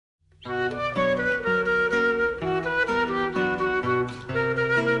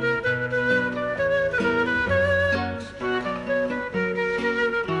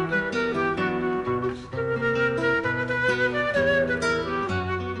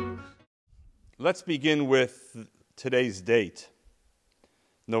Let's begin with today's date,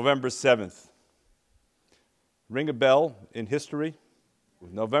 November 7th. Ring a bell in history?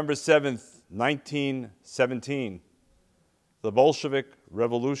 November 7th, 1917, the Bolshevik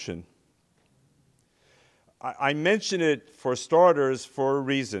Revolution. I mention it, for starters, for a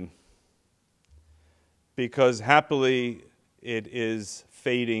reason, because happily it is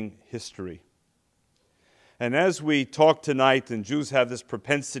fading history. And as we talk tonight, and Jews have this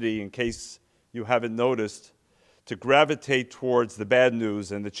propensity, in case you haven't noticed, to gravitate towards the bad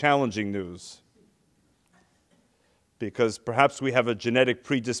news and the challenging news, because perhaps we have a genetic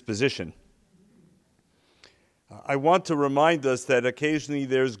predisposition. I want to remind us that occasionally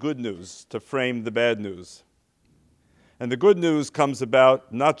there's good news to frame the bad news. And the good news comes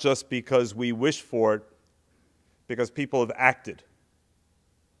about not just because we wish for it, because people have acted.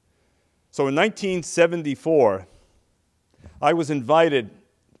 So in 1974, I was invited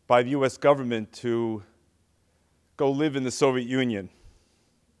by the US government to go live in the Soviet Union.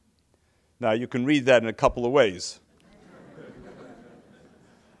 Now, you can read that in a couple of ways.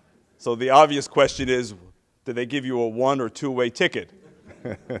 So the obvious question is, did they give you a one- or two-way ticket?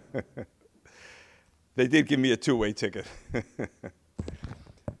 They did give me a two-way ticket.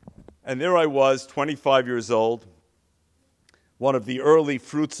 And there I was, 25 years old, one of the early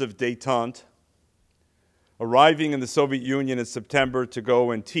fruits of détente, arriving in the Soviet Union in September to go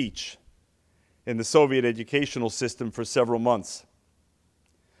and teach in the Soviet educational system for several months.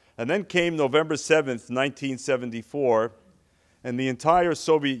 And then came November 7th, 1974, and the entire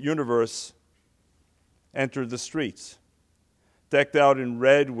Soviet universe entered the streets, decked out in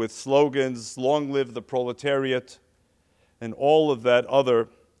red with slogans, "Long live the proletariat," and all of that other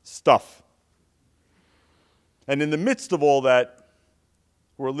stuff. And in the midst of all that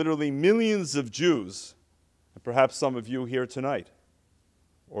were literally millions of Jews, and perhaps some of you here tonight,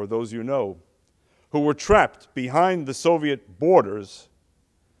 or those you know, who were trapped behind the Soviet borders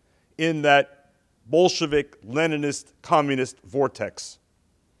in that Bolshevik, Leninist, communist vortex.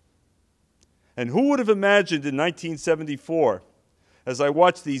 And who would have imagined in 1974, as I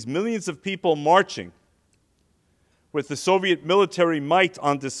watched these millions of people marching with the Soviet military might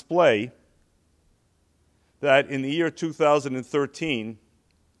on display, that in the year 2013,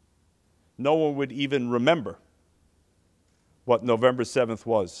 no one would even remember what November 7th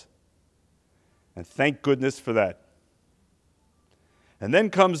was. And thank goodness for that. And then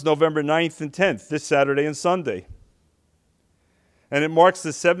comes November 9th and 10th, this Saturday and Sunday. And it marks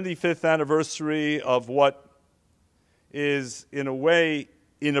the 75th anniversary of what is, in a way,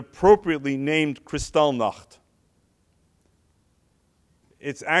 inappropriately named Kristallnacht.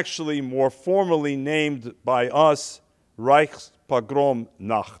 It's actually more formally named by us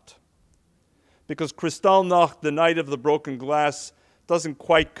Reichspogromnacht. Because Kristallnacht, the night of the broken glass, doesn't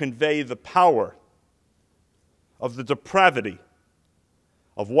quite convey the power of the depravity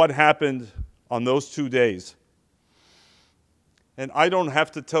of what happened on those 2 days. And I don't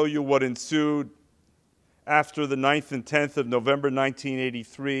have to tell you what ensued after the 9th and 10th of November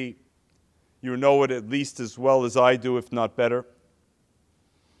 1983. You know it at least as well as I do, if not better.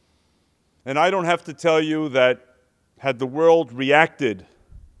 And I don't have to tell you that had the world reacted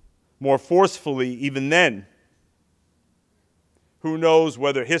more forcefully even then, who knows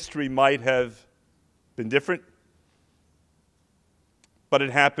whether history might have been different. But it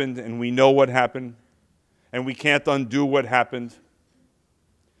happened, and we know what happened, and we can't undo what happened.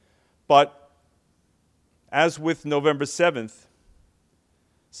 But as with November 7th,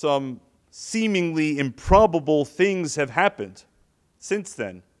 some seemingly improbable things have happened since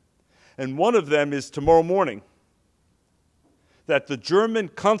then. And one of them is tomorrow morning, that the German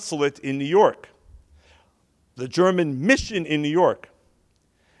consulate in New York, the German mission in New York,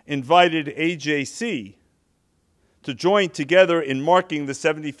 invited AJC to join together in marking the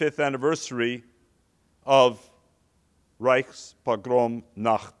 75th anniversary of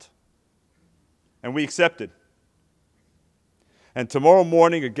Reichspogromnacht. And we accepted. And tomorrow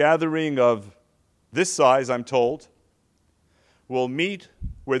morning, a gathering of this size, I'm told, will meet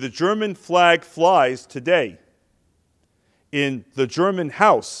where the German flag flies today, in the German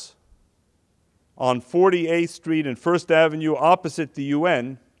house on 48th Street and 1st Avenue opposite the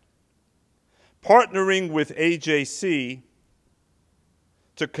UN, partnering with AJC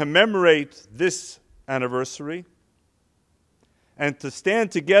to commemorate this anniversary and to stand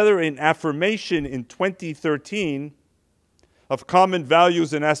together in affirmation in 2013 of common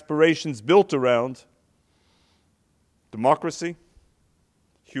values and aspirations built around democracy,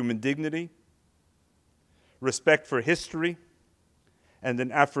 human dignity, respect for history, and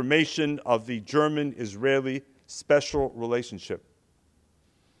an affirmation of the German-Israeli special relationship.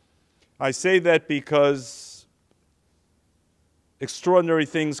 I say that because extraordinary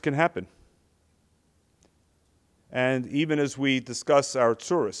things can happen. And even as we discuss our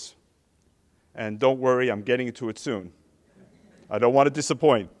tzuris, and don't worry, I'm getting into it soon. I don't want to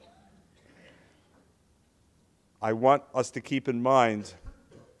disappoint. I want us to keep in mind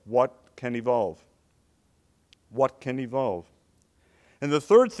what can evolve. What can evolve? And the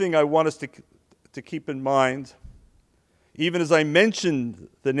third thing I want us to keep in mind, even as I mentioned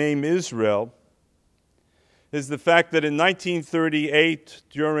the name Israel, is the fact that in 1938,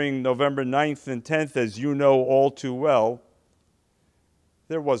 during November 9th and 10th, as you know all too well,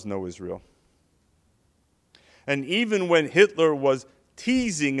 there was no Israel. And even when Hitler was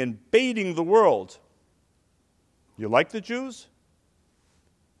teasing and baiting the world, you like the Jews?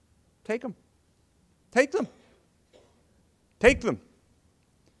 Take them. Take them. Take them.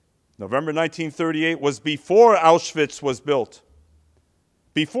 November 1938 was before Auschwitz was built,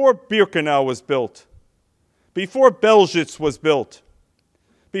 before Birkenau was built, before Belzec was built,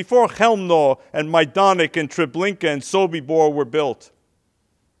 before Chelmno and Majdanek and Treblinka and Sobibor were built.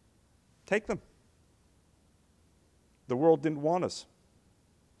 Take them. The world didn't want us.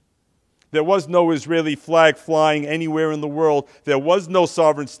 There was no Israeli flag flying anywhere in the world. There was no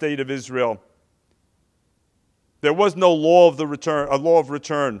sovereign state of Israel. There was no law of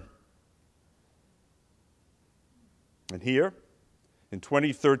return. And here, in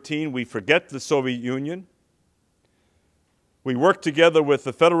 2013, we forget the Soviet Union. We work together with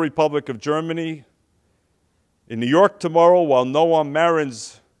the Federal Republic of Germany in New York tomorrow, while Noam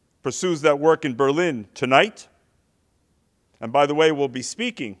Marins pursues that work in Berlin tonight. And by the way, we'll be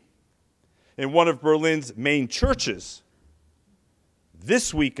speaking in one of Berlin's main churches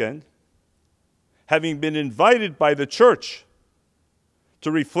this weekend, having been invited by the church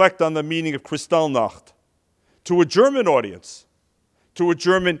to reflect on the meaning of Kristallnacht to a German audience, to a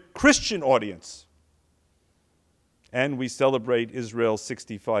German Christian audience. And we celebrate Israel's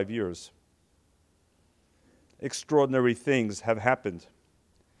 65 years. Extraordinary things have happened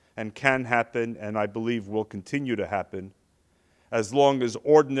and can happen, and I believe will continue to happen, as long as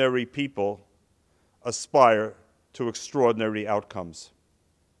ordinary people aspire to extraordinary outcomes.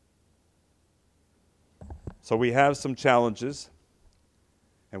 So we have some challenges,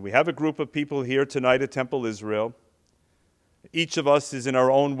 and we have a group of people here tonight at Temple Israel. Each of us is in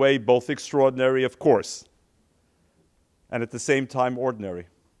our own way both extraordinary, of course, and at the same time ordinary.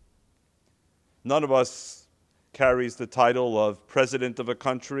 None of us carries the title of president of a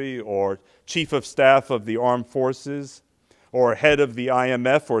country or chief of staff of the armed forces or head of the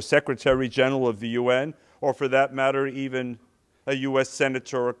IMF or secretary general of the UN, or for that matter, even a US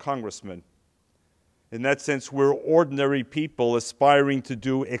senator or congressman. In that sense, we're ordinary people aspiring to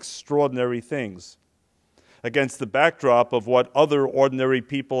do extraordinary things against the backdrop of what other ordinary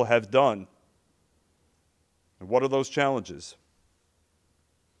people have done. And what are those challenges?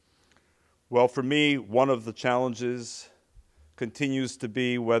 Well, for me, one of the challenges continues to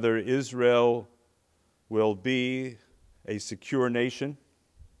be whether Israel will be a secure nation,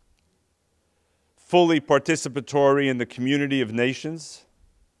 fully participatory in the community of nations,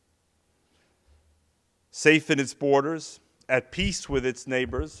 safe in its borders, at peace with its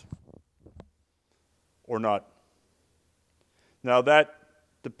neighbors, or not. Now that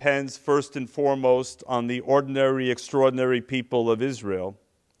depends first and foremost on the ordinary, extraordinary people of Israel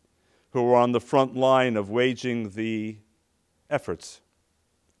who are on the front line of waging the efforts.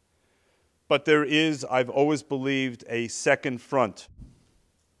 But there is, I've always believed, a second front.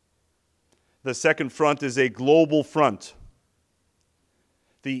 The second front is a global front.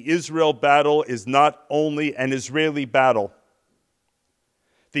 The Israel battle is not only an Israeli battle.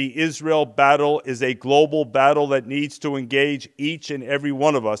 The Israel battle is a global battle that needs to engage each and every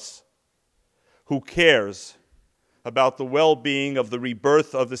one of us who cares about the well-being of the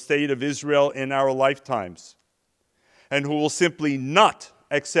rebirth of the state of Israel in our lifetimes, and who will simply not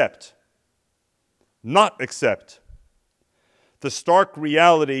accept the stark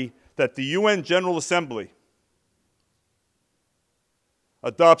reality that the UN General Assembly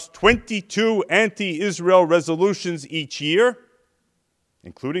adopts 22 anti-Israel resolutions each year,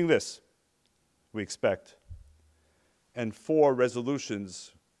 including this, we expect, and 4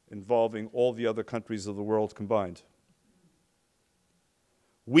 resolutions involving all the other countries of the world combined.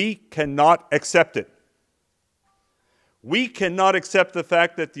 We cannot accept it. We cannot accept the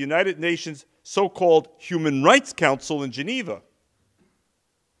fact that the United Nations so-called Human Rights Council in Geneva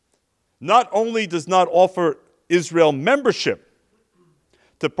not only does not offer Israel membership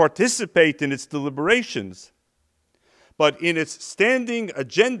to participate in its deliberations, but in its standing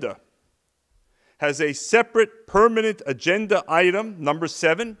agenda has a separate permanent agenda item, number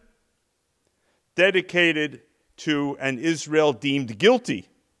 7, dedicated to an Israel deemed guilty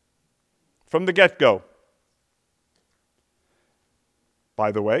from the get-go.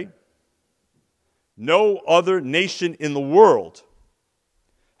 By the way, no other nation in the world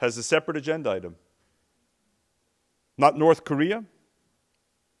has a separate agenda item. Not North Korea,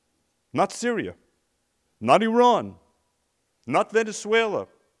 not Syria, not Iran, not Venezuela,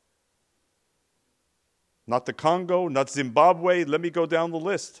 not the Congo, not Zimbabwe. Let me go down the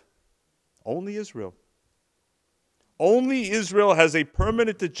list. Only Israel. Only Israel has a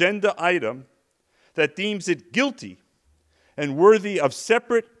permanent agenda item that deems it guilty and worthy of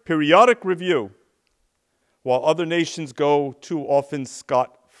separate periodic review, while other nations go too often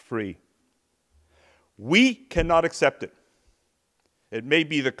scot-free. We cannot accept it. It may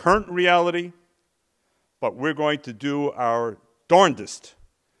be the current reality, but we're going to do our darndest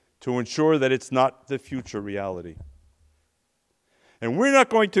to ensure that it's not the future reality. And we're not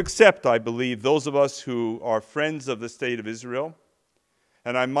going to accept, I believe, those of us who are friends of the State of Israel,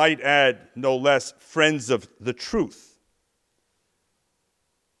 and I might add, no less, friends of the truth.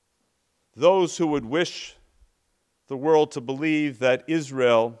 Those who would wish the world to believe that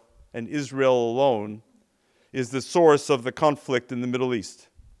Israel and Israel alone is the source of the conflict in the Middle East.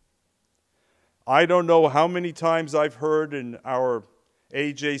 I don't know how many times I've heard in our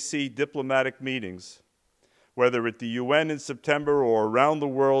AJC diplomatic meetings, whether at the UN in September or around the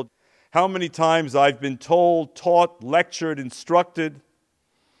world, how many times I've been told, taught, lectured, instructed,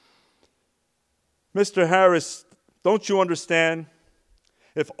 Mr. Harris, don't you understand?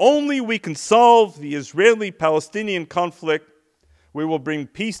 If only we can solve the Israeli-Palestinian conflict, we will bring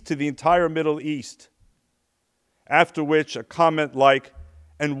peace to the entire Middle East. After which, a comment like,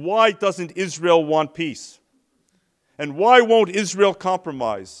 and why doesn't Israel want peace? And why won't Israel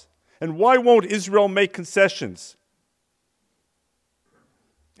compromise? And why won't Israel make concessions?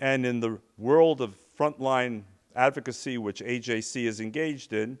 And in the world of frontline advocacy, which AJC is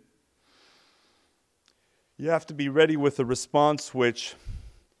engaged in, you have to be ready with a response which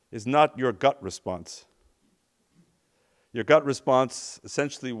is not your gut response. Your gut response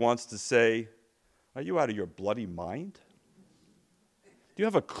essentially wants to say, are you out of your bloody mind? Do you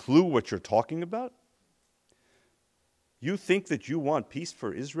have a clue what you're talking about? You think that you want peace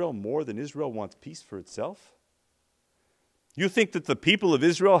for Israel more than Israel wants peace for itself? You think that the people of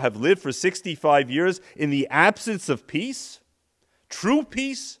Israel have lived for 65 years in the absence of peace? True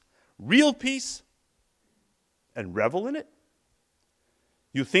peace? Real peace? And revel in it?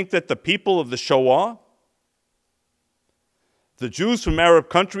 You think that the people of the Shoah, the Jews from Arab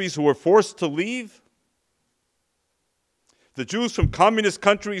countries who were forced to leave, the Jews from communist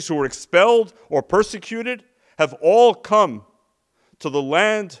countries who were expelled or persecuted, have all come to the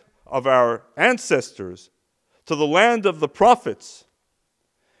land of our ancestors, to the land of the prophets,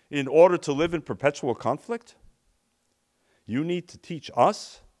 in order to live in perpetual conflict? You need to teach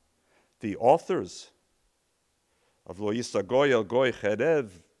us, the authors of Lo Yisagoy El Goy Cherev,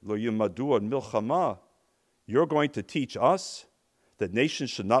 Lo Yimadu Ad Milchama, you're going to teach us that nations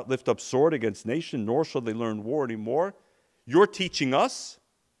should not lift up sword against nation, nor shall they learn war anymore. You're teaching us?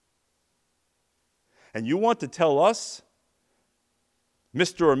 And you want to tell us,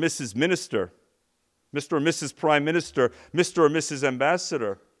 Mr. or Mrs. Minister, Mr. or Mrs. Prime Minister, Mr. or Mrs.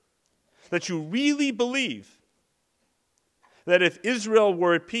 Ambassador, that you really believe that if Israel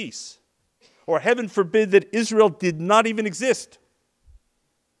were at peace, or heaven forbid that Israel did not even exist,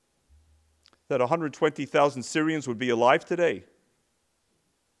 that 120,000 Syrians would be alive today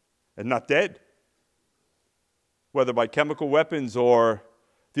and not dead, whether by chemical weapons or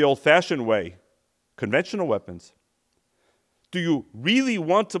the old-fashioned way, conventional weapons. Do you really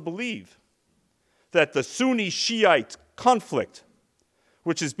want to believe that the Sunni-Shiite conflict,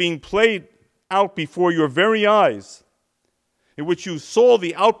 which is being played out before your very eyes, in which you saw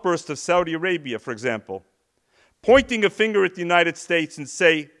the outburst of Saudi Arabia, for example, pointing a finger at the United States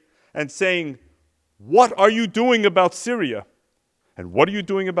and saying, what are you doing about Syria? And what are you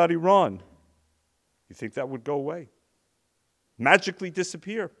doing about Iran? You think that would go away? Magically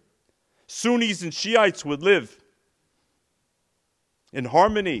disappear? Sunnis and Shiites would live in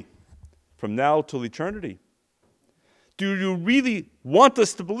harmony from now till eternity? Do you really want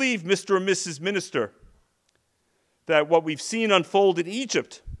us to believe, Mr. or Mrs. Minister, that what we've seen unfold in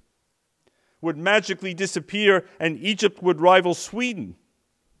Egypt would magically disappear and Egypt would rival Sweden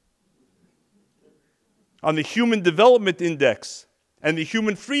on the Human Development Index and the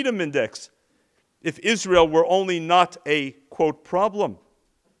Human Freedom Index if Israel were only not a, quote, problem?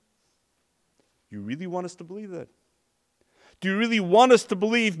 You really want us to believe that? Do you really want us to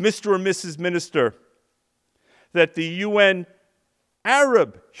believe, Mr. or Mrs. Minister, that the UN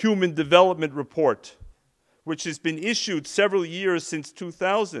Arab Human Development Report, which has been issued several years since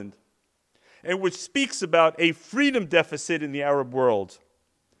 2000, and which speaks about a freedom deficit in the Arab world,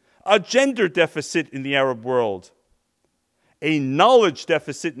 a gender deficit in the Arab world, a knowledge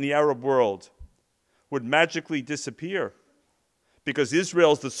deficit in the Arab world, would magically disappear because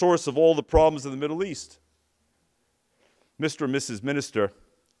Israel is the source of all the problems in the Middle East. Mr. and Mrs. Minister,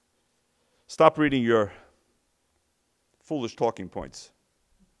 stop reading your foolish talking points.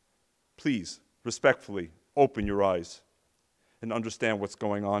 Please, respectfully, open your eyes and understand what's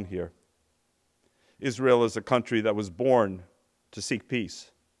going on here. Israel is a country that was born to seek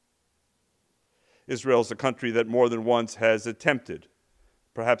peace. Israel is a country that more than once has attempted,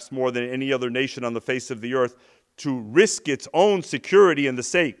 perhaps more than any other nation on the face of the earth, to risk its own security in the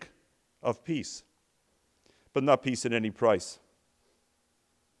sake of peace. But not peace at any price.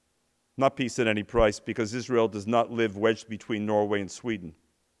 Not peace at any price, because Israel does not live wedged between Norway and Sweden.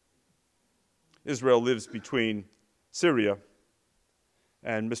 Israel lives between Syria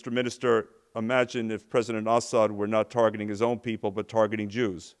and, Mr. Minister, imagine if President Assad were not targeting his own people but targeting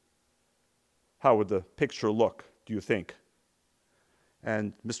Jews. How would the picture look, do you think?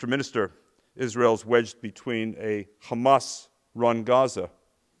 And, Mr. Minister, Israel's wedged between a Hamas-run Gaza.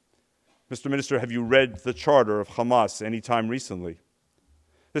 Mr. Minister, have you read the charter of Hamas any time recently?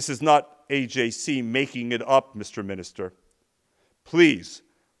 This is not AJC making it up, Mr. Minister. Please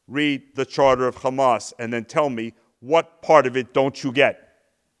read the charter of Hamas and then tell me what part of it don't you get.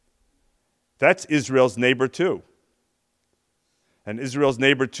 That's Israel's neighbor too. And Israel's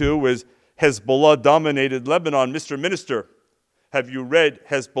neighbor too is Hezbollah-dominated Lebanon. Mr. Minister, have you read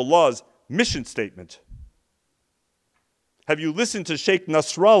Hezbollah's mission statement? Have you listened to Sheikh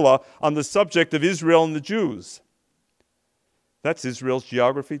Nasrallah on the subject of Israel and the Jews? That's Israel's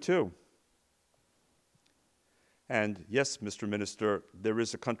geography too. And yes, Mr. Minister, there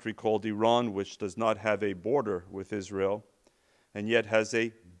is a country called Iran which does not have a border with Israel and yet has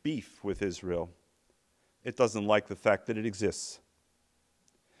a beef with Israel. It doesn't like the fact that it exists.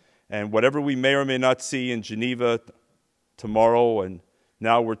 And whatever we may or may not see in Geneva tomorrow, and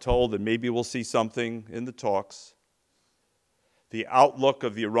now we're told that maybe we'll see something in the talks, the outlook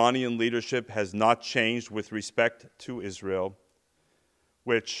of the Iranian leadership has not changed with respect to Israel,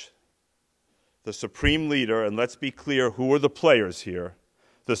 which the supreme leader, and let's be clear who are the players here,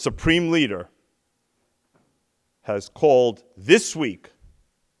 the supreme leader has called this week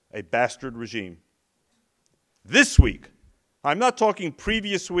a bastard regime. This week. I'm not talking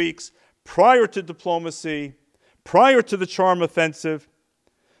previous weeks, prior to diplomacy, prior to the Charm Offensive,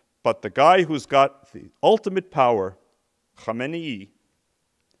 but the guy who's got the ultimate power, Khamenei,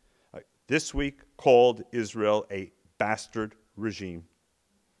 this week called Israel a bastard regime.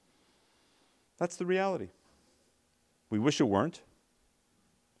 That's the reality. We wish it weren't.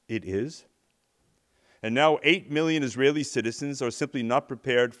 It is. And now 8 million Israeli citizens are simply not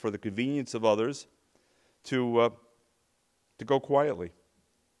prepared for the convenience of others to go quietly.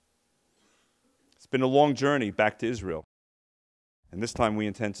 It's been a long journey back to Israel, and this time we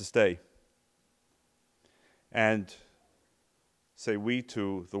intend to stay. And say we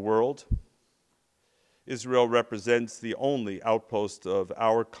to the world, Israel represents the only outpost of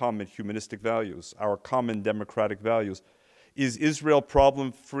our common humanistic values, our common democratic values. Is Israel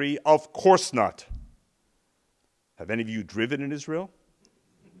problem-free? Of course not. Have any of you driven in Israel?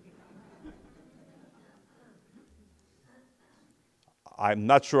 I'm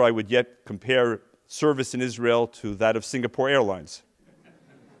not sure I would yet compare service in Israel to that of Singapore Airlines.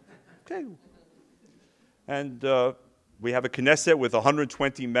 Okay. And we have a Knesset with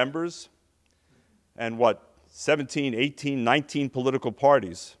 120 members and what, 17, 18, 19 political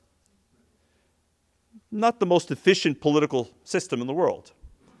parties. Not the most efficient political system in the world,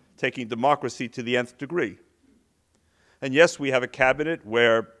 taking democracy to the nth degree. And yes, we have a cabinet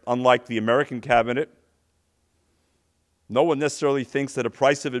where, unlike the American cabinet, no one necessarily thinks that a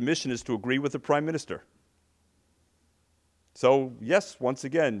price of admission is to agree with the prime minister. So yes, once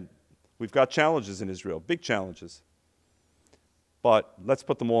again, we've got challenges in Israel, big challenges. But let's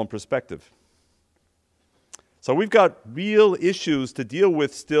put them all in perspective. So we've got real issues to deal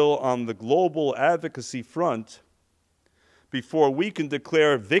with still on the global advocacy front before we can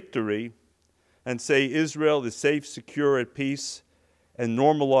declare victory and say Israel is safe, secure, at peace, and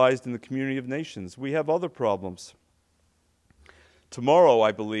normalized in the community of nations. We have other problems. Tomorrow,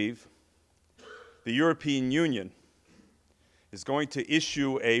 I believe, the European Union is going to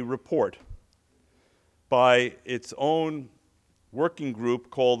issue a report by its own working group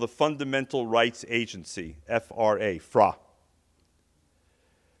called the Fundamental Rights Agency, FRA.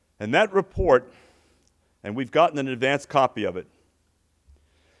 And that report, and we've gotten an advance copy of it,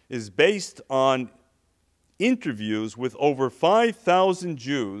 is based on interviews with over 5,000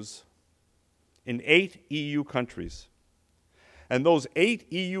 Jews in 8 EU countries. And those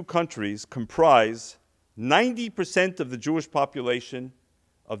 8 EU countries comprise 90% of the Jewish population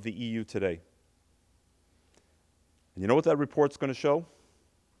of the EU today. And you know what that report's going to show?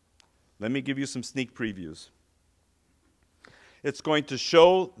 Let me give you some sneak previews. It's going to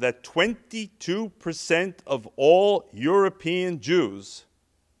show that 22% of all European Jews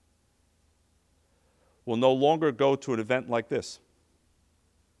will no longer go to an event like this.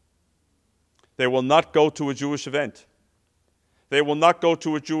 They will not go to a Jewish event. They will not go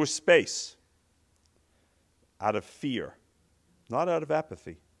to a Jewish space out of fear, not out of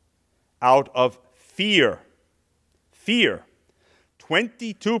apathy, out of fear. Fear.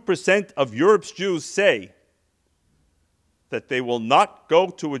 22% of Europe's Jews say that they will not go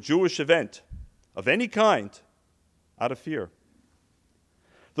to a Jewish event of any kind out of fear.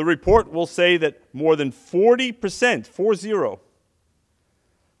 The report will say that more than 40%, 40,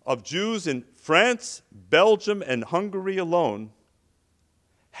 of Jews in France, Belgium, and Hungary alone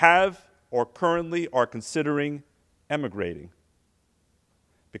have or currently are considering emigrating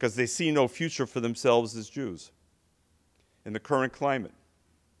because they see no future for themselves as Jews in the current climate.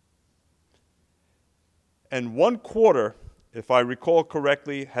 And 1/4, if I recall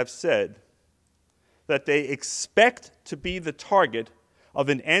correctly, have said that they expect to be the target of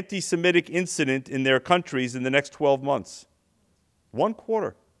an anti-Semitic incident in their countries in the next 12 months.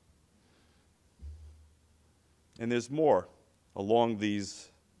 1/4. And there's more along these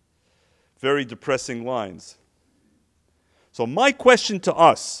very depressing lines. So my question to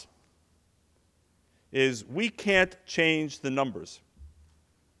us is, we can't change the numbers.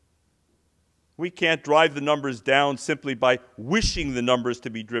 We can't drive the numbers down simply by wishing the numbers to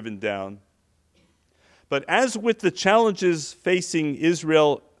be driven down. But as with the challenges facing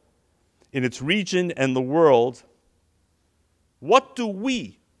Israel in its region and the world, what do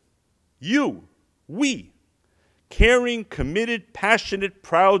we, caring, committed, passionate,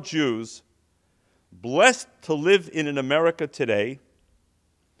 proud Jews, blessed to live in an America today,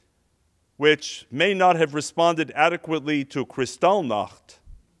 which may not have responded adequately to Kristallnacht,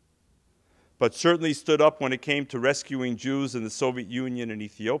 but certainly stood up when it came to rescuing Jews in the Soviet Union and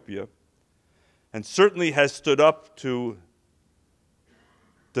Ethiopia, and certainly has stood up to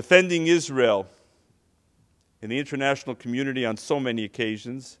defending Israel in the international community on so many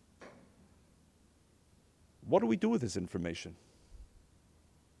occasions. What do we do with this information?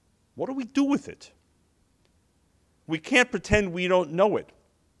 What do we do with it? We can't pretend we don't know it.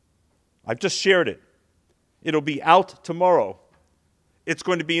 I've just shared it. It'll be out tomorrow. It's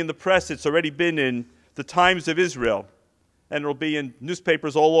going to be in the press. It's already been in the Times of Israel, and it'll be in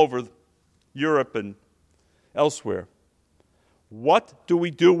newspapers all over Europe and elsewhere. What do we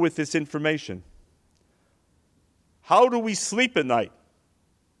do with this information? How do we sleep at night?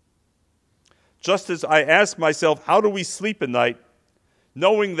 Just as I ask myself, how do we sleep at night,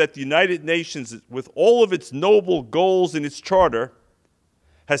 knowing that the United Nations, with all of its noble goals in its charter,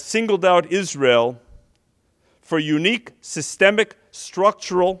 has singled out Israel for unique, systemic,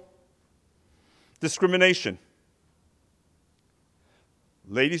 structural discrimination?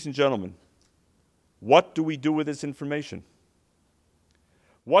 Ladies and gentlemen, what do we do with this information?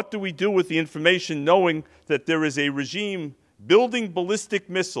 What do we do with the information knowing that there is a regime building ballistic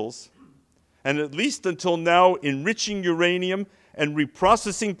missiles and, at least until now, enriching uranium and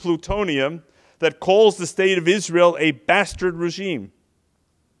reprocessing plutonium that calls the state of Israel a bastard regime?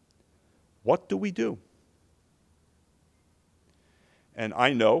 What do we do? And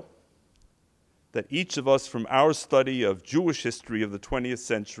I know that each of us, from our study of Jewish history of the 20th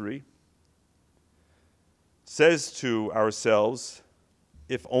century, says to ourselves,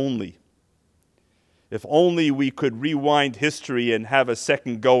 if only we could rewind history and have a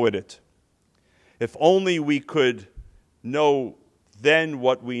second go at it. If only we could know then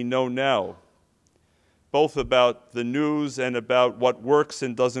what we know now, both about the news and about what works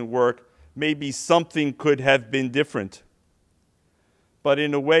and doesn't work, maybe something could have been different. But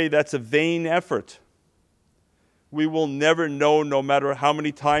in a way, that's a vain effort. We will never know, no matter how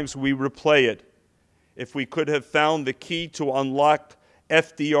many times we replay it, if we could have found the key to unlock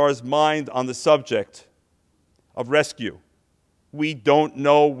FDR's mind on the subject of rescue. We don't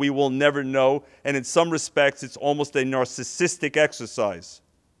know, we will never know, and in some respects, it's almost a narcissistic exercise.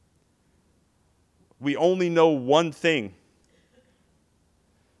 We only know one thing,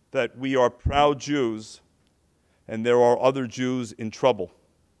 that we are proud Jews, and there are other Jews in trouble.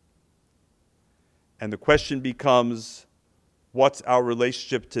 And the question becomes, what's our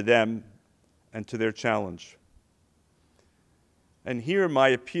relationship to them and to their challenge? And here my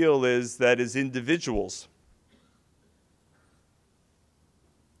appeal is that as individuals,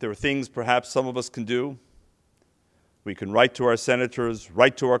 there are things perhaps some of us can do. We can write to our senators,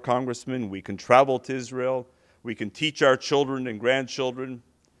 write to our congressmen, we can travel to Israel, we can teach our children and grandchildren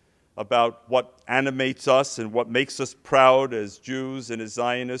about what animates us and what makes us proud as Jews and as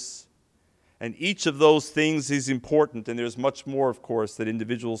Zionists. And each of those things is important, and there's much more, of course, that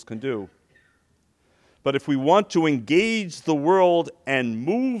individuals can do. But if we want to engage the world and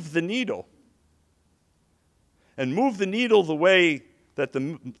move the needle the way that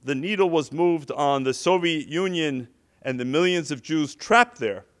the needle was moved on the Soviet Union and the millions of Jews trapped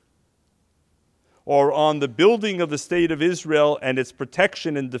there, or on the building of the State of Israel and its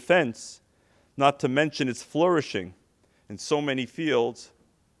protection and defense, not to mention its flourishing in so many fields,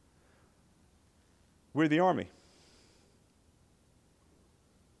 we're the army.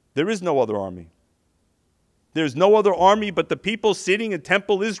 There is no other army. There's no other army but the people sitting in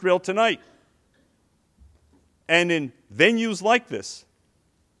Temple Israel tonight and in venues like this.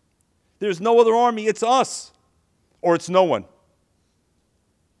 There's no other army. It's us, or it's no one.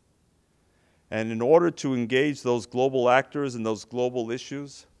 And in order to engage those global actors and those global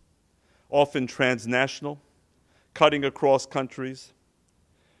issues, often transnational, cutting across countries,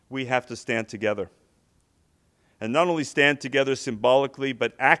 we have to stand together. And not only stand together symbolically,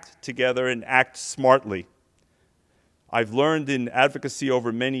 but act together and act smartly. I've learned in advocacy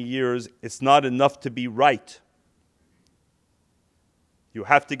over many years, it's not enough to be right. You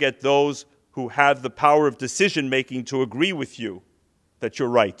have to get those who have the power of decision-making to agree with you that you're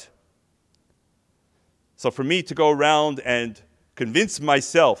right. So for me to go around and convince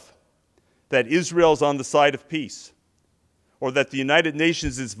myself that Israel's on the side of peace, or that the United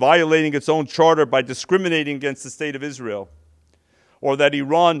Nations is violating its own charter by discriminating against the State of Israel, or that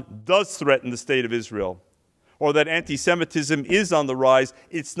Iran does threaten the State of Israel, or that anti-Semitism is on the rise,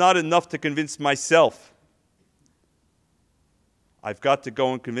 it's not enough to convince myself. I've got to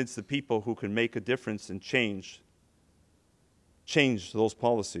go and convince the people who can make a difference and change those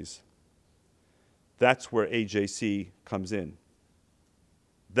policies. That's where AJC comes in.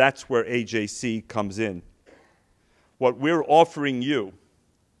 That's where AJC comes in. What we're offering you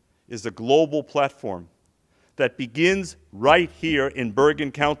is a global platform that begins right here in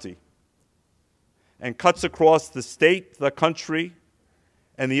Bergen County and cuts across the state, the country,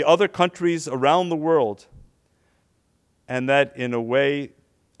 and the other countries around the world, and that in a way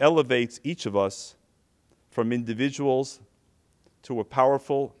elevates each of us from individuals to a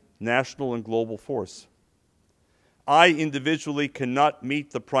powerful national and global force. I individually cannot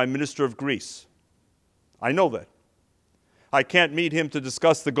meet the Prime Minister of Greece. I know that. I can't meet him to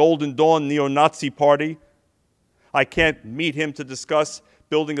discuss the Golden Dawn neo-Nazi party. I can't meet him to discuss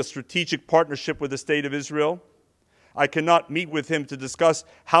building a strategic partnership with the State of Israel. I cannot meet with him to discuss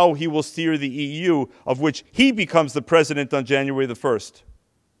how he will steer the EU, of which he becomes the president on January the 1st.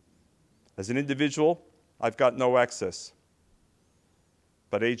 As an individual, I've got no access.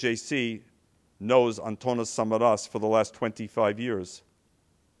 But AJC knows Antonis Samaras for the last 25 years.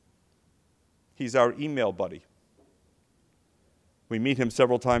 He's our email buddy. We meet him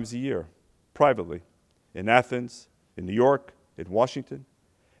several times a year, privately, in Athens, in New York, in Washington.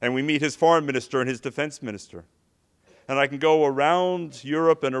 And we meet his foreign minister and his defense minister. And I can go around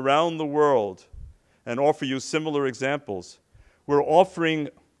Europe and around the world and offer you similar examples. We're offering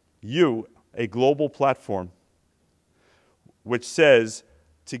you a global platform which says,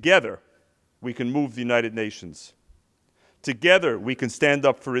 together we can move the United Nations. Together we can stand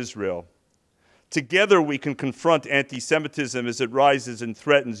up for Israel. Together we can confront anti-Semitism as it rises and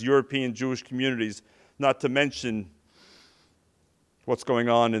threatens European Jewish communities, not to mention what's going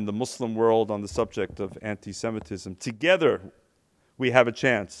on in the Muslim world on the subject of anti-Semitism. Together we have a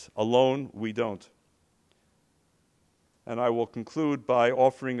chance. Alone we don't. And I will conclude by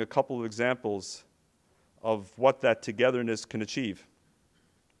offering a couple of examples of what that togetherness can achieve.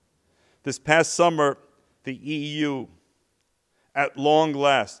 This past summer, the EU, at long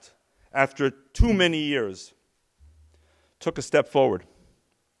last, after too many years, took a step forward.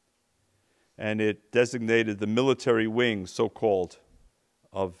 And it designated the military wing, so-called,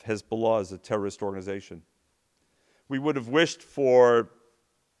 of Hezbollah as a terrorist organization. We would have wished for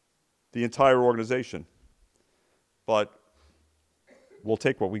the entire organization, but we'll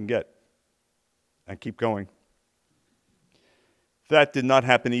take what we can get and keep going. That did not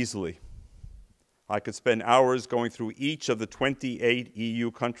happen easily. I could spend hours going through each of the 28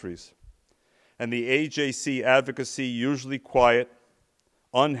 EU countries. And the AJC advocacy, usually quiet,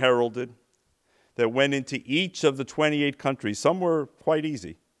 unheralded, that went into each of the 28 countries. Some were quite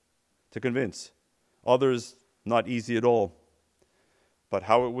easy to convince, others not easy at all. but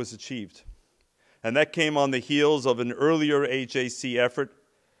how it was achieved. And that came on the heels of an earlier AJC effort,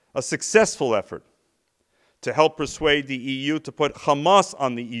 a successful effort, to help persuade the EU to put Hamas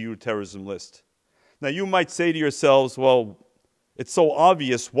on the EU terrorism list. Now, you might say to yourselves, well, it's so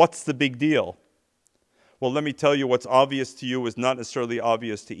obvious, what's the big deal? Well, let me tell you, what's obvious to you is not necessarily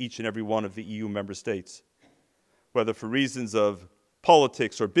obvious to each and every one of the EU member states, whether for reasons of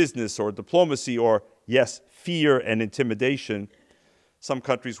politics or business or diplomacy or, yes, fear and intimidation. Some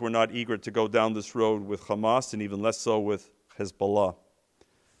countries were not eager to go down this road with Hamas, and even less so with Hezbollah.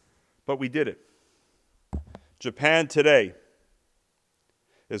 But we did it. Japan today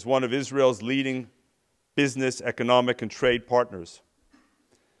is one of Israel's leading business, economic, and trade partners.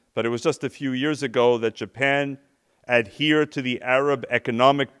 But it was just a few years ago that Japan adhered to the Arab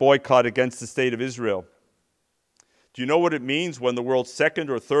economic boycott against the State of Israel. Do you know what it means when the world's second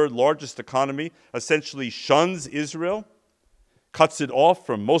or third largest economy essentially shuns Israel, cuts it off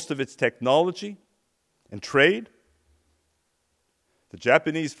from most of its technology and trade? The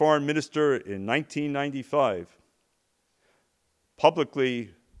Japanese foreign minister in 1995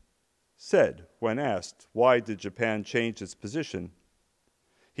 publicly said, when asked, why did Japan change its position?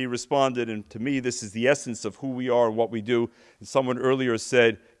 He responded, and to me this is the essence of who we are and what we do. And someone earlier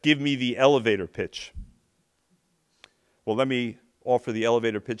said, give me the elevator pitch. Well, let me offer the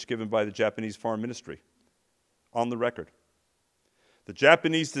elevator pitch given by the Japanese Foreign Ministry on the record. The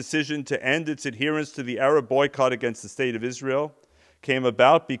Japanese decision to end its adherence to the Arab boycott against the State of Israel came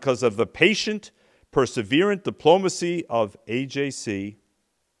about because of the patient, perseverant diplomacy of AJC,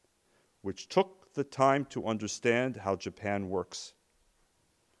 which took the time to understand how Japan works.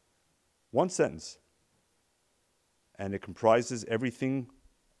 One sentence, and it comprises everything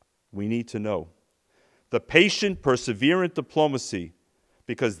we need to know. The patient, perseverant diplomacy,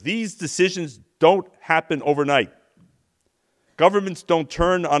 because these decisions don't happen overnight. Governments don't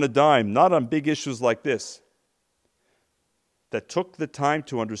turn on a dime, not on big issues like this. That took the time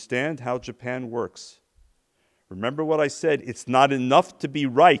to understand how Japan works. Remember what I said, it's not enough to be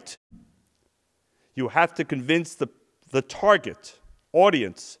right. You have to convince the target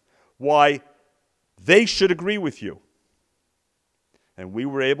audience why they should agree with you. And we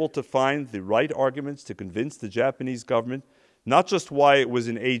were able to find the right arguments to convince the Japanese government not just why it was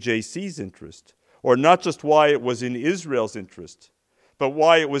in AJC's interest, or not just why it was in Israel's interest, but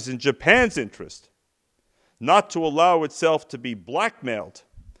why it was in Japan's interest, not to allow itself to be blackmailed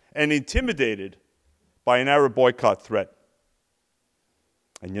and intimidated by an Arab boycott threat.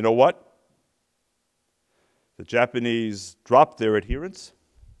 And you know what? The Japanese dropped their adherence.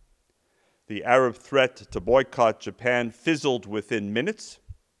 The Arab threat to boycott Japan fizzled within minutes.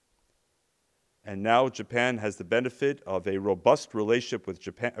 And now Japan has the benefit of a robust relationship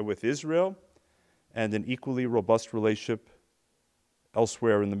with Israel and an equally robust relationship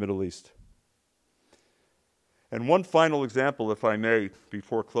elsewhere in the Middle East. And one final example, if I may,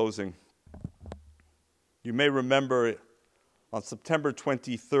 before closing. You may remember on September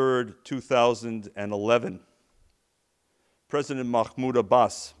 23rd, 2011, President Mahmoud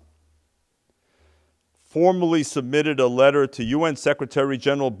Abbas formally submitted a letter to UN Secretary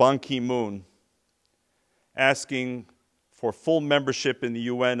General Ban Ki-moon asking for full membership in the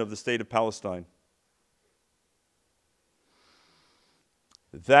UN of the State of Palestine.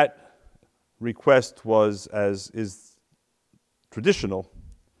 That request was, as is traditional,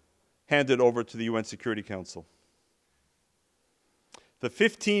 handed over to the UN Security Council. The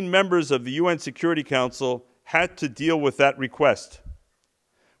 15 members of the UN Security Council had to deal with that request,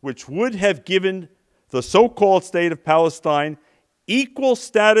 which would have given the so-called State of Palestine equal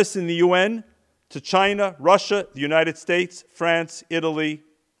status in the UN to China, Russia, the United States, France, Italy,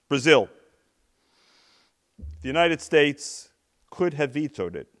 Brazil. The United States could have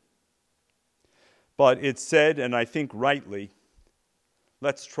vetoed it. But it said, and I think rightly,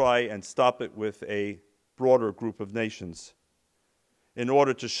 let's try and stop it with a broader group of nations in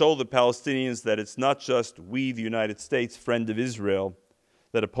order to show the Palestinians that it's not just we, the United States, friend of Israel,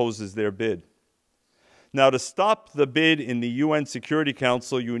 that opposes their bid. Now, to stop the bid in the UN Security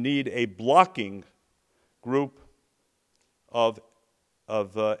Council, you need a blocking group of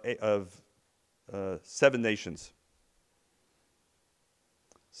 7 nations.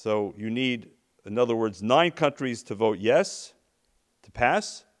 So you need, in other words, 9 countries to vote yes, to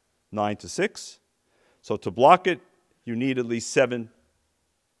pass, 9 to 6. So to block it, you need at least 7.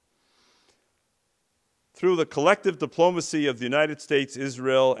 Through the collective diplomacy of the United States,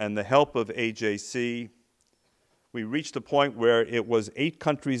 Israel, and the help of AJC, we reached a point where it was 8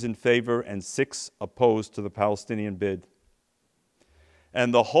 countries in favor and 6 opposed to the Palestinian bid.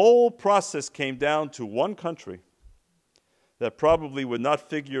 And the whole process came down to one country, that probably would not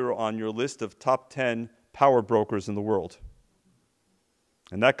figure on your list of top 10 power brokers in the world.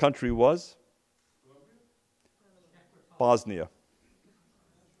 And that country was? Bosnia.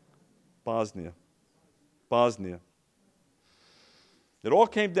 Bosnia. Bosnia. It all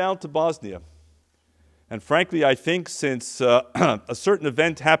came down to Bosnia. And frankly, I think since a certain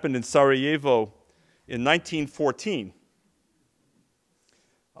event happened in Sarajevo in 1914,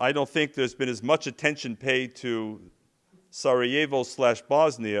 I don't think there's been as much attention paid to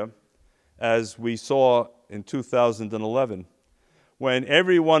Sarajevo/Bosnia as we saw in 2011, when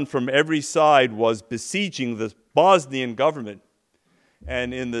everyone from every side was besieging the Bosnian government,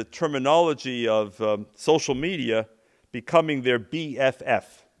 and in the terminology of social media, becoming their BFF.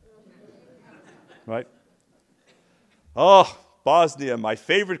 Right? Oh, Bosnia, my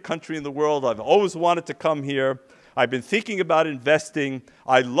favorite country in the world. I've always wanted to come here. I've been thinking about investing.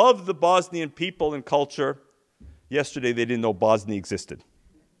 I love the Bosnian people and culture. Yesterday, they didn't know Bosnia existed.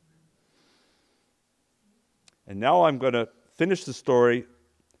 And now I'm going to finish the story,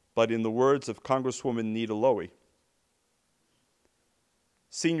 but in the words of Congresswoman Nita Lowey,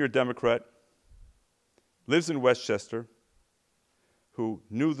 senior Democrat, lives in Westchester, who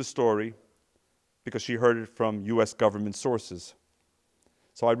knew the story because she heard it from U.S. government sources.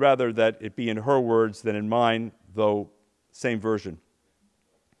 So I'd rather that it be in her words than in mine, though same version.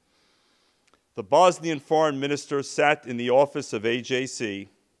 The Bosnian foreign minister sat in the office of AJC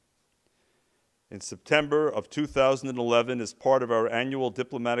in September of 2011 as part of our annual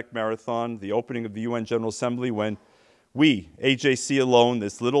diplomatic marathon, the opening of the UN General Assembly, when we, AJC alone,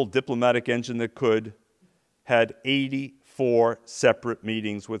 this little diplomatic engine that could, had 84 separate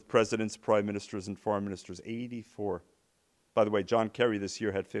meetings with presidents, prime ministers, and foreign ministers. 84. By the way, John Kerry this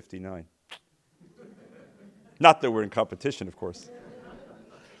year had 59. Not that we're in competition, of course.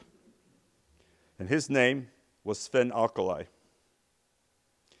 And his name was Sven Alkalai.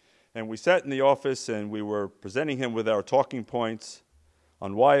 And we sat in the office and we were presenting him with our talking points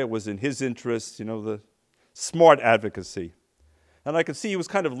on why it was in his interest, you know, the smart advocacy. And I could see he was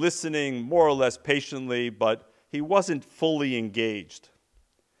kind of listening more or less patiently, but he wasn't fully engaged.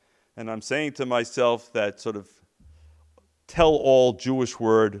 And I'm saying to myself that sort of tell-all Jewish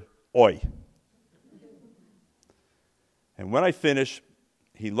word, oi. And when I finish,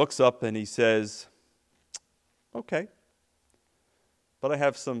 he looks up and he says, okay, but I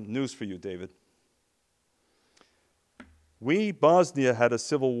have some news for you, David. We, Bosnia, had a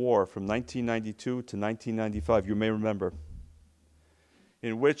civil war from 1992 to 1995, you may remember,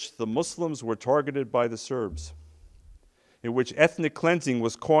 in which the Muslims were targeted by the Serbs, in which ethnic cleansing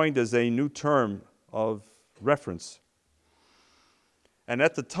was coined as a new term of reference. And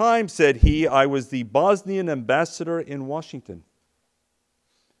at the time, said he, I was the Bosnian ambassador in Washington.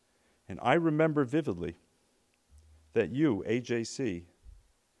 And I remember vividly that you, AJC,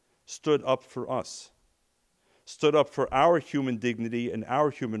 stood up for us, stood up for our human dignity and our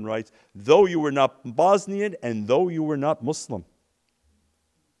human rights, though you were not Bosnian and though you were not Muslim.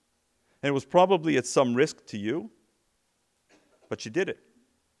 And it was probably at some risk to you, but you did it.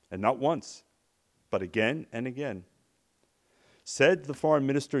 And not once, but again and again. Said the foreign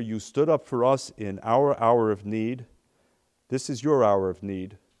minister, you stood up for us in our hour of need. This is your hour of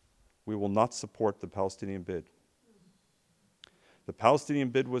need. We will not support the Palestinian bid. The Palestinian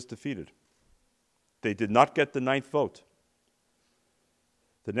bid was defeated. They did not get the 9th vote.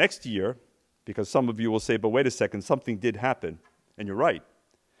 The next year, because some of you will say, but wait a second, something did happen, and you're right.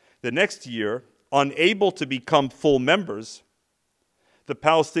 The next year, unable to become full members, the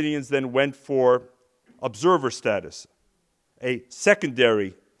Palestinians then went for observer status, a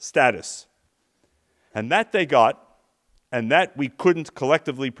secondary status. And that they got, and that we couldn't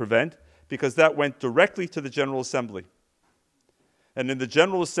collectively prevent, because that went directly to the General Assembly. And in the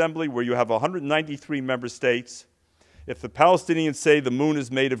General Assembly, where you have 193 member states, if the Palestinians say the moon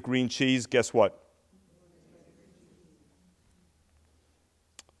is made of green cheese, guess what?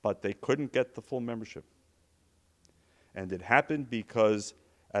 But they couldn't get the full membership. And it happened because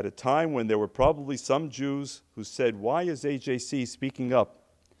at a time when there were probably some Jews who said, why is AJC speaking up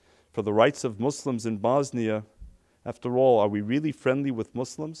for the rights of Muslims in Bosnia? After all, are we really friendly with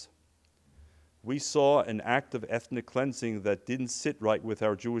Muslims? We saw an act of ethnic cleansing that didn't sit right with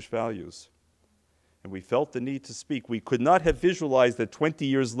our Jewish values. And we felt the need to speak. We could not have visualized that 20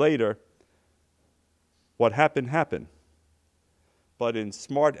 years later, what happened, happened. But in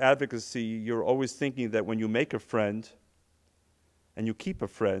smart advocacy, you're always thinking that when you make a friend and you keep a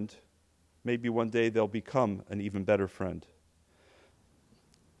friend, maybe one day they'll become an even better friend.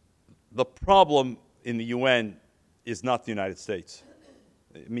 The problem in the UN is not the United States.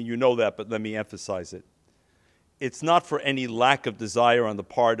 I mean, you know that, but let me emphasize it. it's not for any lack of desire on the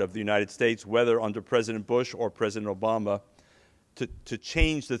part of the United States, whether under President Bush or President Obama, to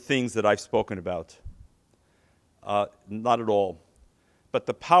change the things that I've spoken about. Not at all. But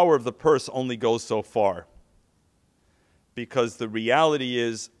the power of the purse only goes so far. Because the reality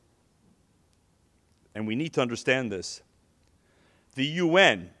is, and we need to understand this, the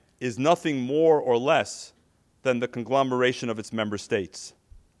UN is nothing more or less than the conglomeration of its member states.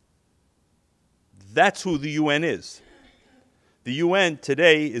 That's who the UN is. The UN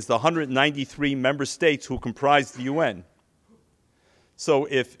today is the 193 member states who comprise the UN. So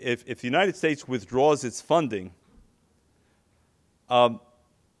if the United States withdraws its funding,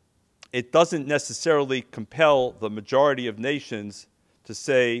 it doesn't necessarily compel the majority of nations to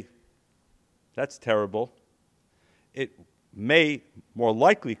say, that's terrible. It may more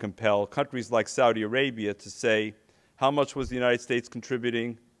likely compel countries like Saudi Arabia to say, how much was the United States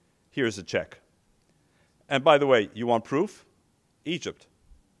contributing? Here's a check. And by the way, you want proof? Egypt.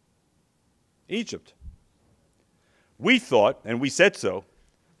 Egypt. We thought, and we said so,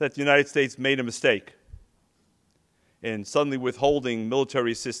 that the United States made a mistake in suddenly withholding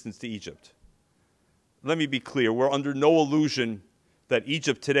military assistance to Egypt. Let me be clear, we're under no illusion that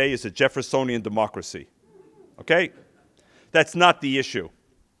Egypt today is a Jeffersonian democracy. Okay? That's not the issue.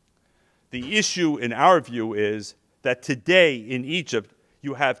 The issue, in our view, is that today in Egypt,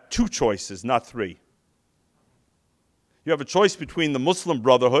 you have two choices, not three. You have a choice between the Muslim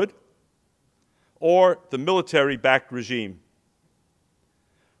Brotherhood or the military-backed regime.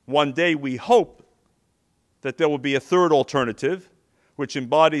 One day we hope that there will be a third alternative, which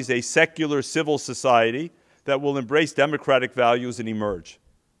embodies a secular civil society that will embrace democratic values and emerge.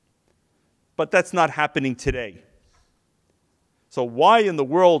 But that's not happening today. So why in the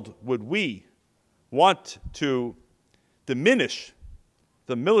world would we want to diminish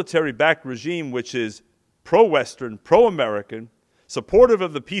the military-backed regime, which is pro-Western, pro-American, supportive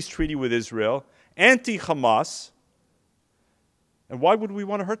of the peace treaty with Israel, anti-Hamas, and why would we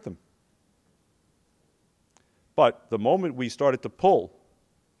want to hurt them? But the moment we started to pull,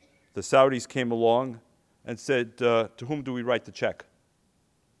 the Saudis came along and said, to whom do we write the check?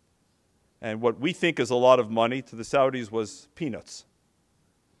 And what we think is a lot of money to the Saudis was peanuts.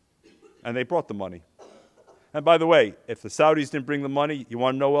 And they brought the money. And by the way, if the Saudis didn't bring the money, you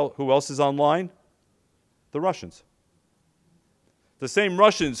want to know who else is online? The Russians. The same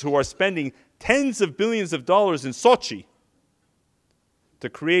Russians who are spending tens of billions of dollars in Sochi to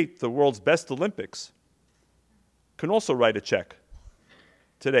create the world's best Olympics can also write a check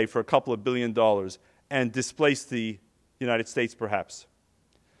today for a couple of $billion and displace the United States perhaps.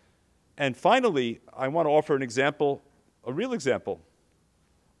 And finally, I want to offer an example, a real example.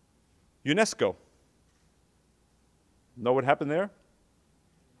 UNESCO. Know what happened there?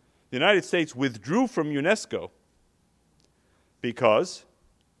 The United States withdrew from UNESCO because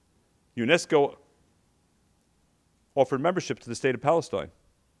UNESCO offered membership to the state of Palestine.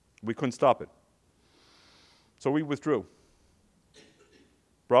 We couldn't stop it. So we withdrew.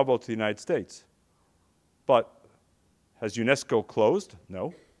 Bravo to the United States. But has UNESCO closed?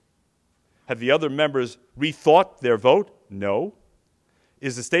 No. Have the other members rethought their vote? No.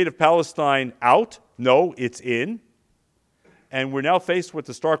 Is the state of Palestine out? No, it's in. And we're now faced with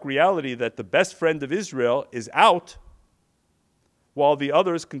the stark reality that the best friend of Israel is out while the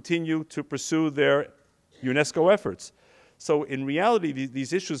others continue to pursue their UNESCO efforts. So in reality,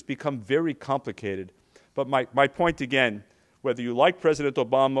 these issues become very complicated. But my point again, whether you like President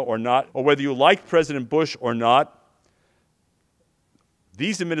Obama or not, or whether you like President Bush or not,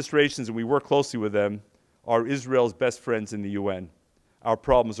 these administrations, and we work closely with them, are Israel's best friends in the UN. Our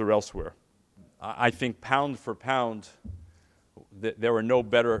problems are elsewhere. I think pound for pound, there are no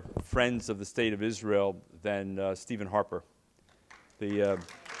better friends of the state of Israel than Stephen Harper, the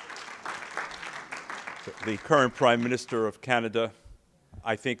current Prime Minister of Canada.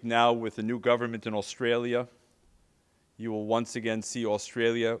 I think now with the new government in Australia, you will once again see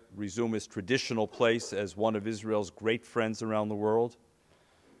Australia resume its traditional place as one of Israel's great friends around the world.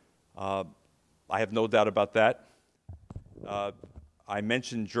 I have no doubt about that. I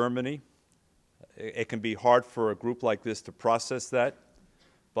mentioned Germany. It can be hard for a group like this to process that,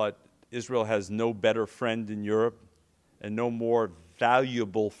 but Israel has no better friend in Europe and no more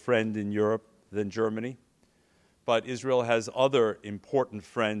valuable friend in Europe than Germany. But Israel has other important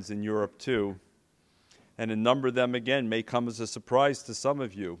friends in Europe too, and a number of them, again, may come as a surprise to some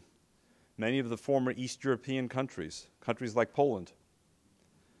of you. Many of the former East European countries, countries like Poland,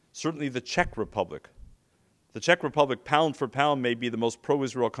 certainly the Czech Republic. The Czech Republic, pound for pound, may be the most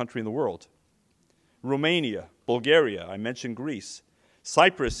pro-Israel country in the world. Romania, Bulgaria, I mentioned Greece.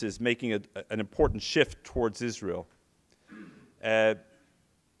 Cyprus is making an important shift towards Israel.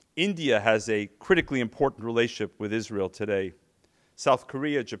 India has a critically important relationship with Israel today. South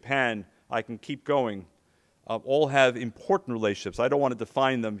Korea, Japan, I can keep going, all have important relationships. I don't want to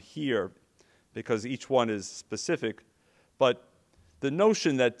define them here because each one is specific, but the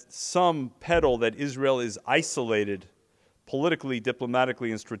notion that some peddle that Israel is isolated politically,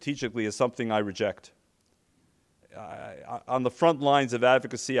 diplomatically, and strategically is something I reject. On the front lines of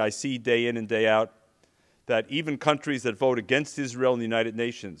advocacy, I see day in and day out that even countries that vote against Israel in the United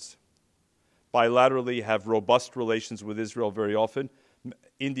Nations bilaterally have robust relations with Israel very often.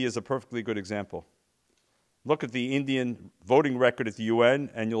 India is a perfectly good example. Look at the Indian voting record at the UN,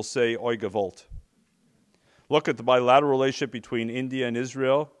 and you'll say, oi gewollt. Look at the bilateral relationship between India and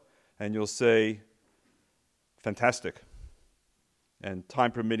Israel, and you'll say, fantastic. And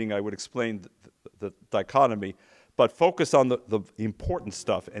time permitting, I would explain the dichotomy. But focus on the important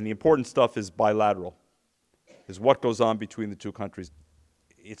stuff, and the important stuff is bilateral, is what goes on between the two countries.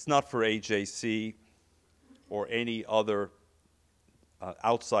 It's not for AJC or any other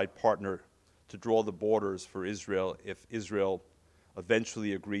outside partner to draw the borders for Israel if Israel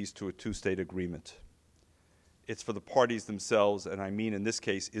eventually agrees to a two-state agreement. It's for the parties themselves, and I mean in this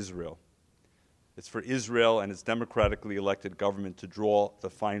case Israel. It's for Israel and its democratically elected government to draw the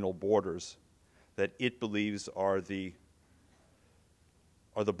final borders that it believes are the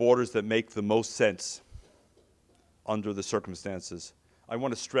borders that make the most sense under the circumstances. I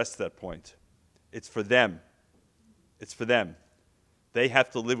want to stress that point. It's for them. It's for them. They have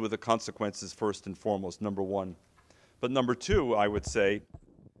to live with the consequences first and foremost, number one. But number two, I would say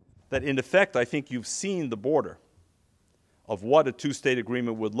that in effect, I think you've seen the border of what a two-state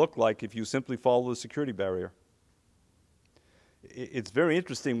agreement would look like if you simply follow the security barrier. It's very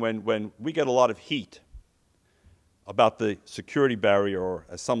interesting when we get a lot of heat about the security barrier, or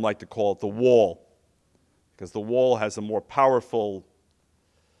as some like to call it, the wall, because the wall has a more powerful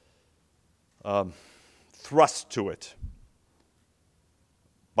thrust to it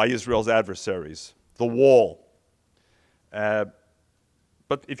by Israel's adversaries, the wall.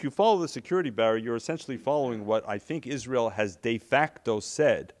 But if you follow the security barrier, you're essentially following what I think Israel has de facto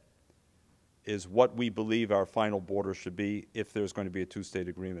said is what we believe our final border should be if there's going to be a two-state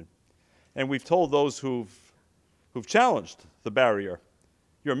agreement. And we've told those who've challenged the barrier,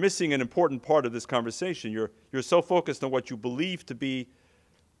 you're missing an important part of this conversation. You're so focused on what you believe to be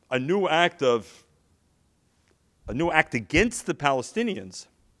a new act against the Palestinians.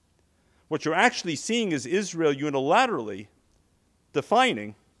 What you're actually seeing is Israel unilaterally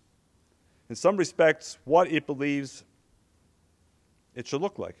defining, in some respects, what it believes it should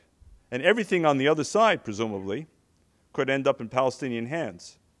look like. And everything on the other side, presumably, could end up in Palestinian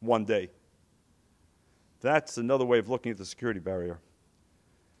hands one day. That's another way of looking at the security barrier.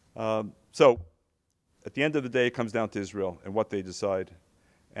 So, at the end of the day, it comes down to Israel and what they decide.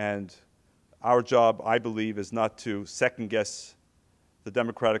 And our job, I believe, is not to second-guess the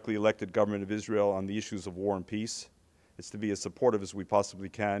democratically elected government of Israel on the issues of war and peace. It's to be as supportive as we possibly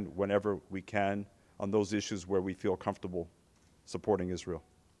can, whenever we can, on those issues where we feel comfortable supporting Israel.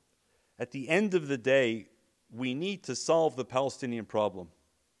 At the end of the day, we need to solve the Palestinian problem.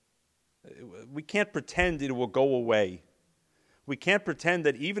 We can't pretend it will go away. We can't pretend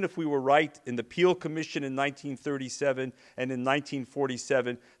that even if we were right in the Peel Commission in 1937 and in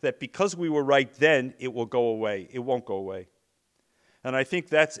 1947, that because we were right then, it will go away. It won't go away. And I think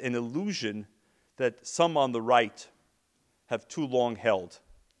that's an illusion that some on the right have too long held.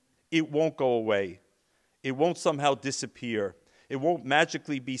 It won't go away. It won't somehow disappear. It won't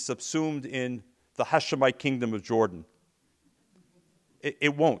magically be subsumed in the Hashemite kingdom of Jordan.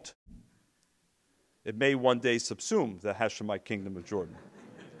 It won't. It may one day subsume the Hashemite kingdom of Jordan.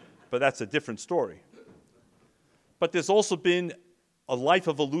 But that's a different story. But there's also been a life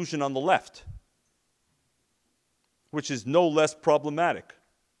of illusion on the left, which is no less problematic.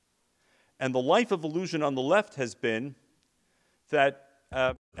 And the life of illusion on the left has been that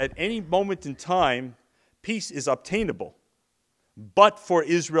at any moment in time, peace is obtainable, but for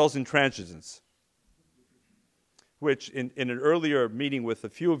Israel's intransigence, which in an earlier meeting with a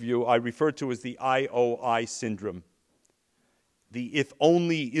few of you, I referred to as the IOI syndrome, the if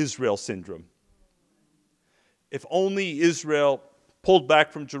only Israel syndrome. If only Israel pulled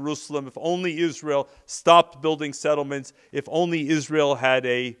back from Jerusalem, if only Israel stopped building settlements, if only Israel had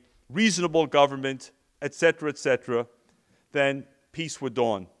a reasonable government, etc., then peace would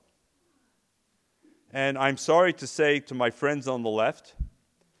dawn. And I'm sorry to say to my friends on the left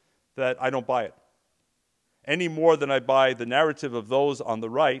that I don't buy it, any more than I buy the narrative of those on the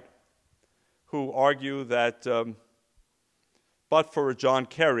right who argue that but for a John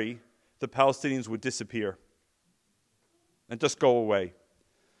Kerry, the Palestinians would disappear and just go away.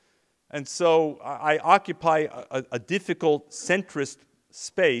 And so I occupy a difficult centrist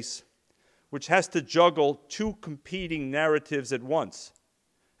space which has to juggle two competing narratives at once.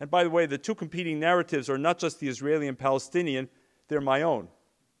 And by the way, the two competing narratives are not just the Israeli and Palestinian, they're my own.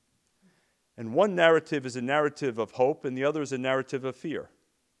 And one narrative is a narrative of hope, and the other is a narrative of fear.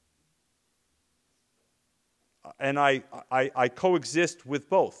 And I coexist with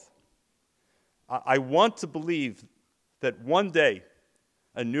both. I want to believe that one day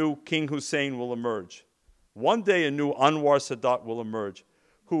a new King Hussein will emerge. One day a new Anwar Sadat will emerge,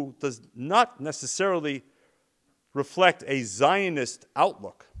 who does not necessarily reflect a Zionist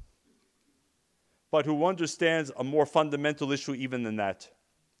outlook, but who understands a more fundamental issue even than that.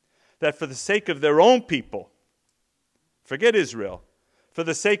 That for the sake of their own people, forget Israel, for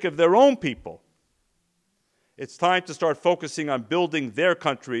the sake of their own people, it's time to start focusing on building their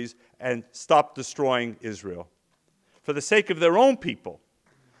countries and stop destroying Israel. For the sake of their own people.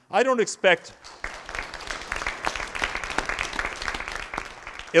 I don't expect...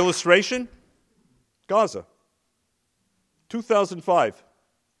 Illustration? Gaza. 2005.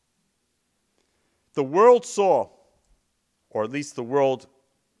 The world saw, or at least the world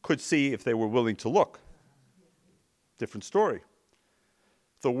could see if they were willing to look. Different story.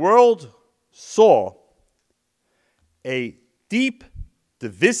 The world saw a deep,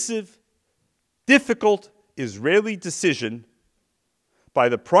 divisive, difficult Israeli decision by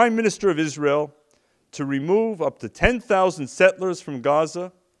the Prime Minister of Israel to remove up to 10,000 settlers from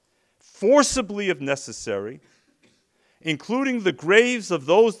Gaza, forcibly if necessary, including the graves of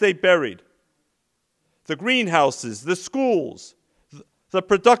those they buried, the greenhouses, the schools, the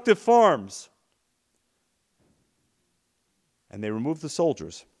productive farms. And they removed the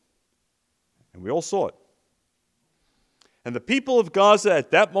soldiers. And we all saw it. And the people of Gaza at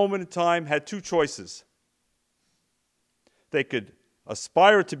that moment in time had two choices. They could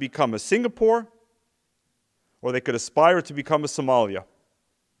aspire to become a Singapore, or they could aspire to become a Somalia.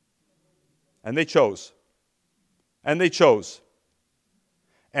 And they chose. And they chose.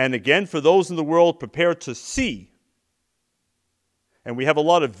 And again, for those in the world prepared to see, and we have a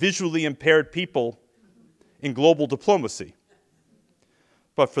lot of visually impaired people in global diplomacy,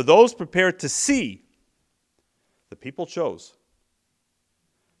 but for those prepared to see, the people chose.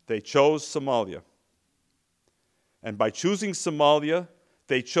 They chose Somalia. And by choosing Somalia,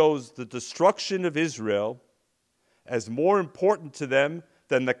 they chose the destruction of Israel as more important to them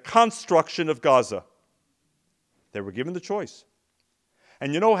than the construction of Gaza. They were given the choice.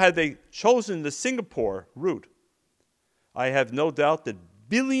 And you know, had they chosen the Singapore route, I have no doubt that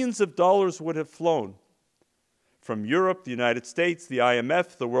billions of dollars would have flown from Europe, the United States, the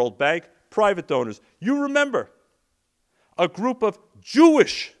IMF, the World Bank, private donors. You remember, a group of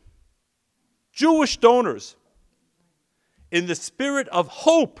Jewish donors, in the spirit of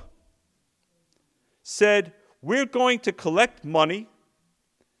hope, said, we're going to collect money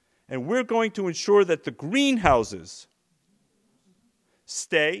and we're going to ensure that the greenhouses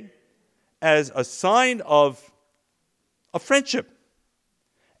stay as a sign of a friendship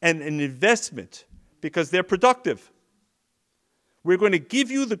and an investment because they're productive. We're going to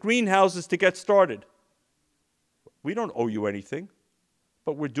give you the greenhouses to get started. We don't owe you anything,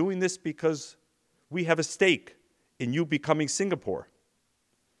 but we're doing this because we have a stake in you becoming Singapore.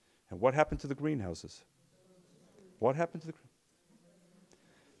 And what happened to the greenhouses? What happened to the greenhouses?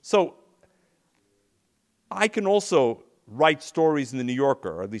 So I can also write stories in the New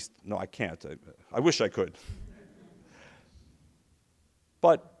Yorker, or at least, no, I can't. I wish I could.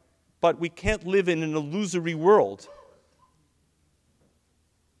 But we can't live in an illusory world.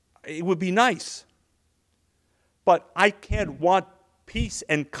 It would be nice. But I can't want peace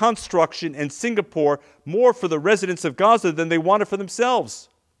and construction in Singapore more for the residents of Gaza than they want it for themselves.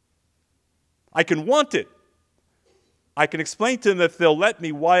 I can want it. I can explain to them, if they'll let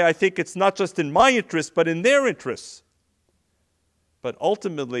me, why I think it's not just in my interests, but in their interests. But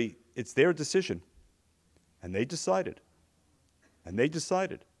ultimately, it's their decision. And they decided. And they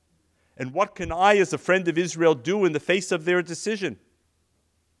decided. And what can I, as a friend of Israel, do in the face of their decision?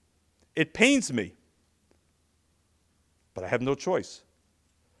 It pains me. But I have no choice.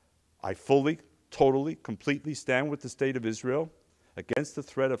 I fully, totally, completely stand with the state of Israel against the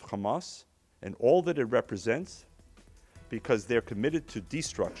threat of Hamas and all that it represents, because they're committed to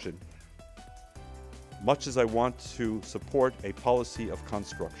destruction, much as I want to support a policy of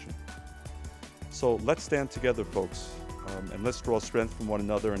construction. So let's stand together, folks, and let's draw strength from one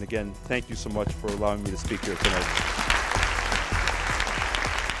another. And again, thank you so much for allowing me to speak here tonight.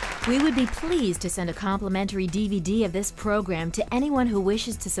 We would be pleased to send a complimentary DVD of this program to anyone who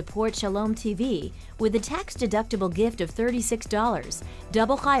wishes to support Shalom TV with a tax-deductible gift of $36,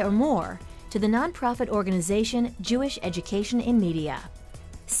 double high or more, to the nonprofit organization Jewish Education in Media.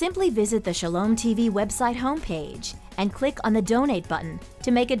 Simply visit the Shalom TV website homepage and click on the Donate button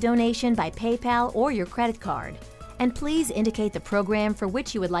to make a donation by PayPal or your credit card. And please indicate the program for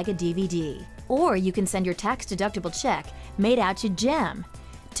which you would like a DVD. Or you can send your tax-deductible check made out to GEM.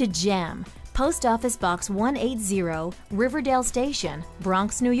 To GEM, Post Office Box 180, Riverdale Station,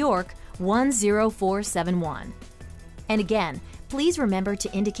 Bronx, New York, 10471. And again, please remember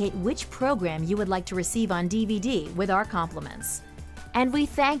to indicate which program you would like to receive on DVD with our compliments. And we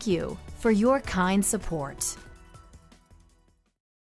thank you for your kind support.